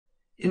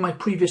In my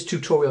previous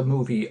tutorial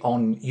movie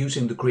on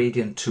using the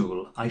gradient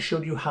tool, I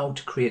showed you how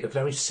to create a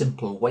very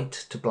simple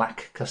white to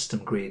black custom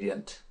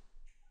gradient.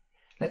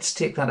 Let's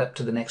take that up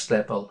to the next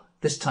level,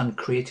 this time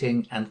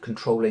creating and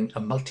controlling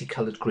a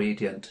multicolored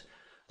gradient,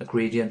 a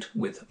gradient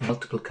with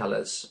multiple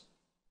colors.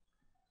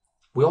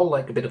 We all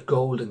like a bit of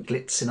gold and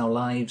glitz in our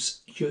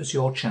lives. Here's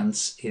your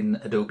chance in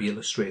Adobe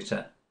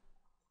Illustrator.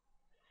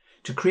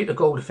 To create a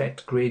gold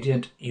effect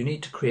gradient, you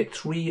need to create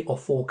 3 or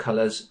 4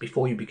 colors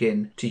before you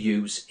begin to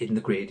use in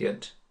the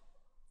gradient.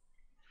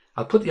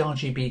 I'll put the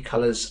RGB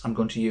colors I'm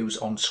going to use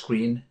on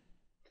screen.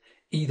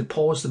 Either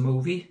pause the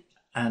movie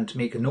and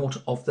make a note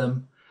of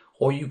them,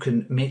 or you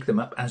can make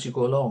them up as you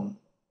go along.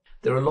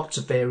 There are lots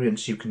of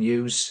variants you can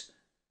use.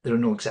 There are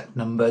no exact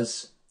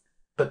numbers,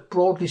 but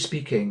broadly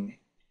speaking,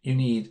 you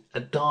need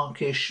a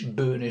darkish,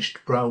 burnished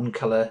brown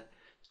color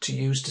to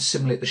use to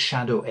simulate the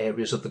shadow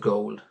areas of the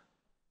gold.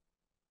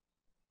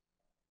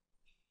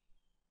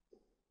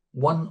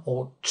 1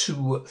 or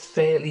 2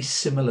 fairly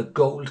similar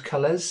gold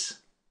colors.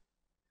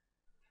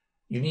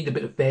 You need a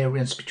bit of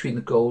variance between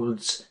the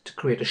golds to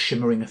create a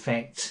shimmering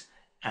effect,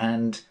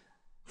 and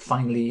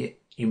finally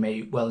you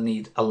may well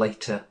need a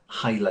lighter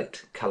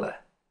highlight color.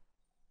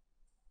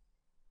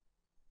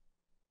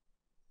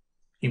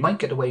 You might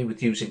get away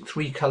with using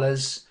 3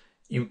 colors.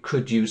 You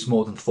could use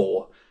more than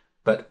 4,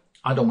 but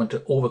I don't want to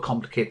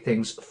overcomplicate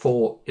things.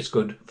 4 is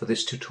good for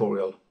this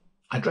tutorial.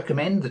 I'd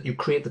recommend that you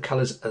create the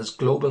colors as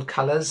global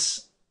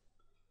colors.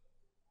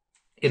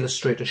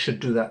 Illustrator should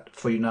do that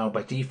for you now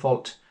by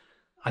default.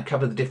 I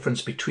cover the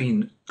difference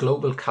between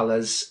global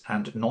colors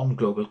and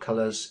non-global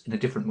colors in a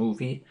different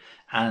movie,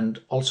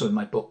 and also in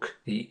my book,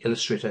 the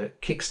Illustrator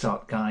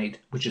Kickstart Guide,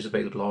 which is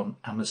available on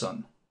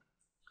Amazon.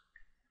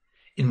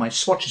 In my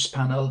swatches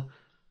panel,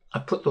 I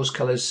put those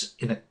colors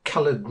in a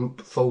color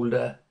group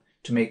folder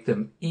to make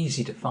them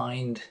easy to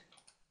find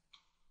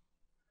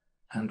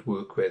and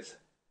work with.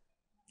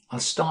 I'll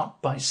start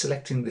by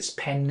selecting this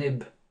pen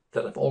nib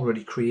that I've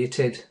already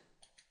created.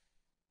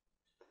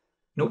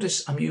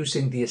 Notice I'm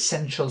using the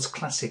Essentials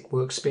Classic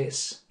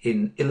workspace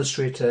in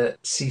Illustrator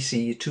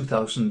CC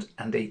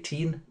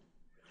 2018.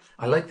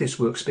 I like this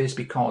workspace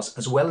because,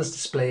 as well as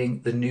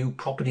displaying the new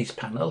Properties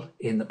panel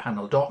in the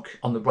panel dock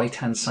on the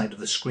right-hand side of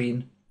the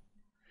screen,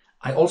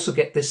 I also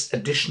get this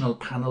additional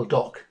panel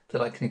dock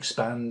that I can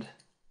expand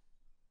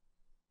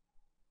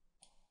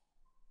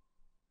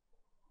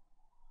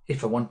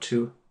if I want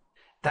to.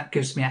 That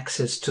gives me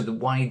access to the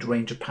wide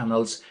range of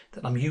panels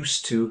that I'm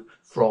used to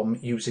from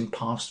using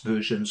past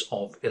versions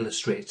of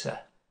Illustrator.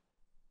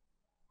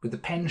 With the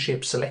pen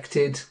shape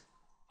selected,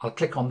 I'll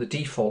click on the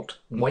default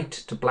white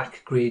to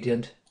black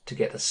gradient to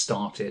get us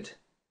started.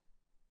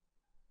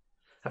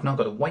 I've now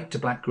got a white to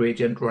black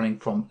gradient running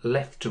from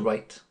left to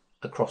right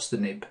across the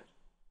nib.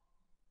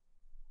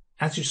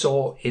 As you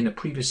saw in a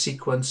previous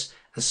sequence,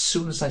 as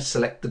soon as I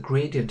select the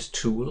gradient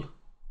tool,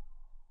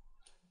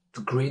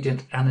 the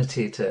gradient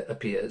annotator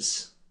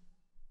appears.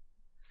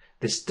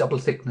 This double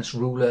thickness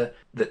ruler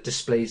that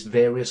displays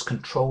various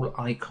control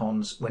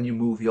icons when you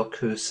move your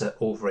cursor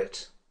over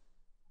it.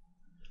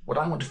 What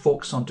I want to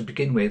focus on to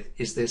begin with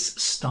is this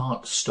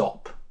start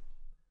stop.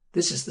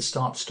 This is the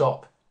start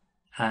stop,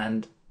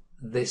 and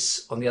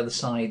this on the other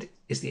side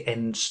is the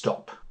end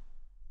stop.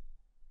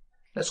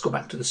 Let's go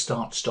back to the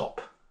start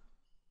stop.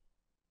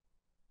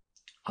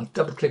 I'll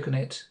double click on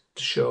it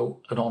to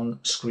show an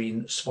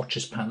on-screen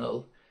swatches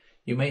panel.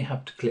 You may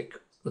have to click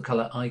the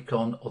color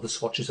icon or the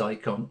swatches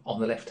icon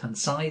on the left-hand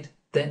side.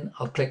 Then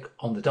I'll click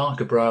on the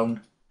darker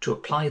brown to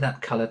apply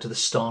that color to the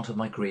start of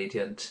my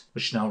gradient,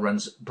 which now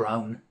runs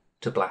brown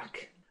to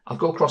black. I'll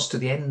go across to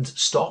the end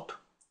stop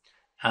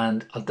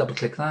and I'll double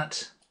click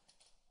that.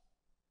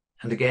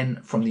 And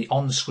again, from the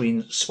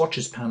on-screen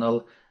swatches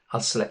panel, I'll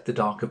select the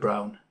darker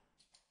brown.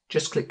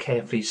 Just click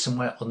carefully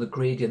somewhere on the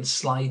gradient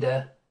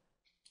slider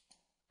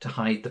to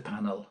hide the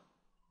panel.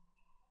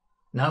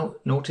 Now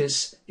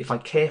notice if I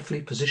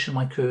carefully position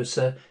my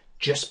cursor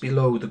just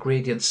below the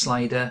gradient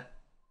slider,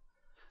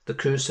 the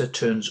cursor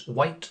turns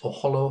white or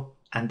hollow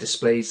and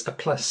displays a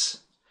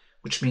plus,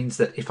 which means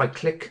that if I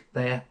click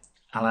there,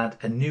 I'll add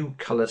a new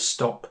color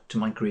stop to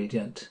my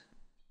gradient.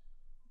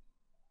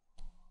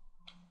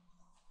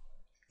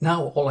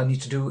 Now all I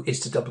need to do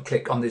is to double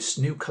click on this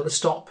new color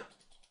stop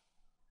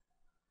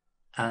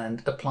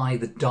and apply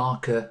the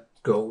darker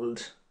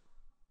gold.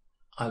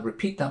 I'll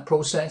repeat that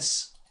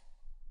process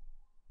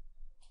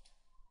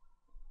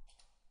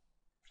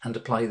and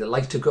apply the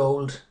lighter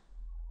gold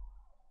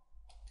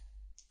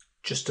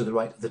just to the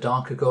right of the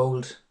darker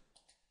gold.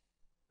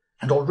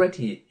 And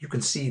already you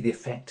can see the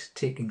effect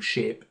taking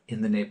shape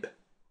in the nib.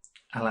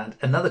 I'll add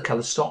another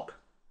color stop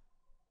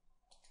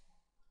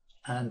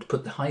and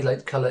put the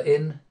highlight color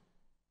in.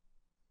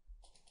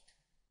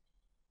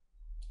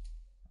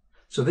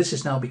 So this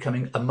is now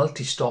becoming a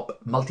multi-stop,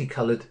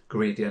 multicolored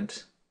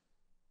gradient.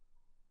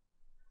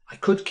 I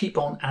could keep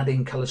on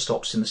adding color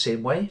stops in the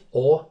same way,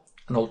 or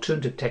an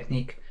alternative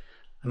technique,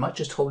 I might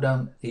just hold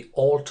down the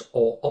Alt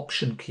or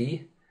Option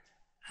key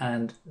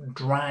and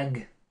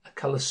drag a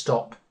color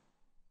stop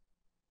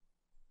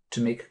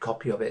to make a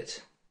copy of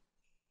it.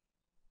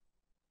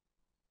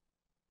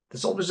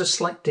 There's always a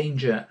slight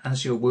danger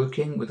as you're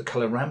working with a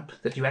colour ramp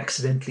that you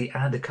accidentally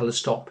add a colour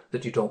stop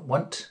that you don't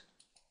want,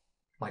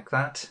 like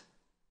that.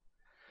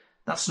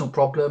 That's no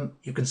problem.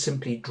 You can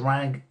simply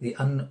drag the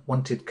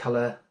unwanted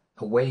colour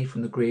away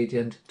from the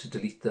gradient to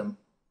delete them.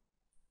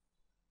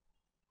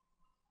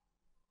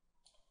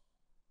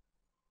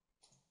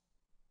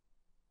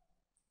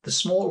 The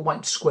small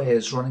white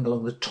squares running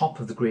along the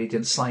top of the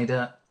gradient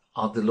slider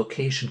are the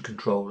location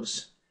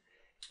controls.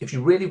 If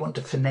you really want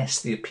to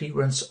finesse the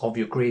appearance of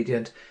your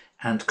gradient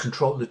and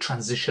control the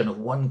transition of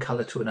one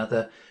colour to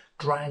another,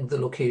 drag the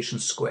location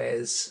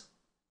squares.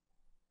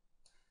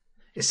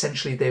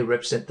 Essentially, they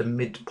represent the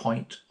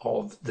midpoint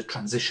of the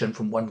transition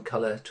from one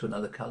colour to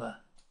another colour.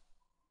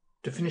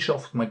 To finish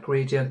off with my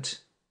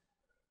gradient,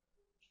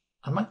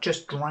 I might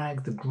just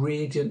drag the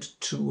gradient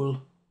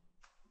tool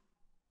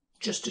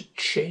just to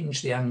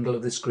change the angle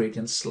of this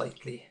gradient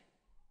slightly.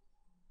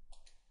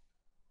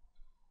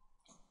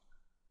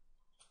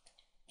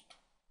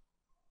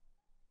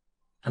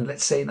 And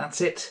let's say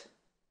that's it.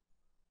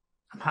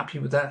 I'm happy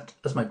with that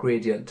as my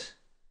gradient.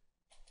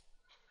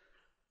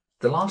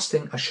 The last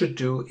thing I should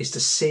do is to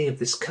save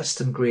this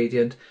custom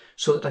gradient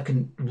so that I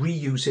can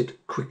reuse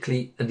it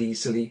quickly and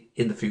easily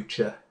in the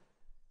future.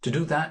 To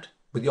do that,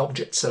 with the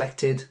object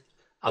selected,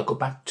 I'll go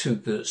back to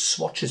the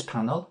swatches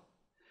panel.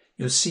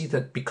 You'll see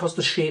that because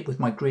the shape with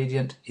my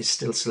gradient is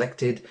still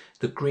selected,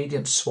 the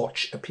gradient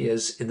swatch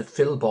appears in the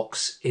fill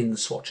box in the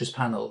swatches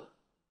panel.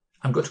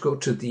 I'm going to go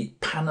to the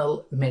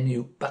panel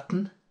menu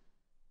button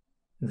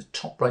in the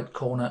top right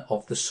corner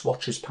of the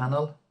swatches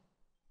panel.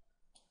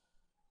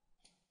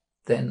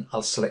 Then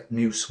I'll select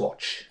new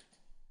swatch.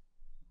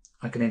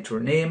 I can enter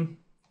a name.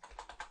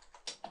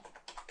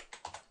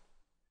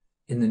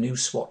 In the new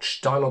swatch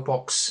dialog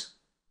box,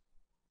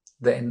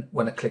 then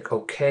when I click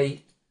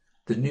OK,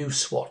 the new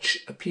swatch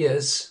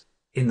appears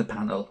in the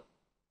panel.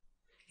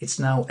 It's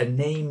now a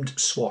named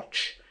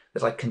swatch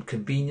that I can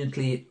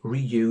conveniently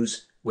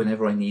reuse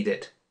whenever I need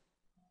it.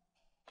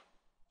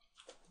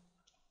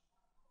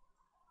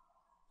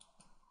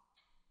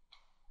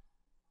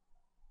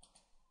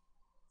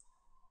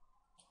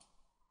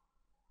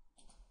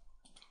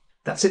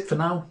 That's it for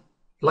now.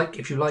 Like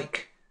if you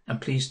like, and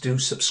please do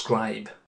subscribe.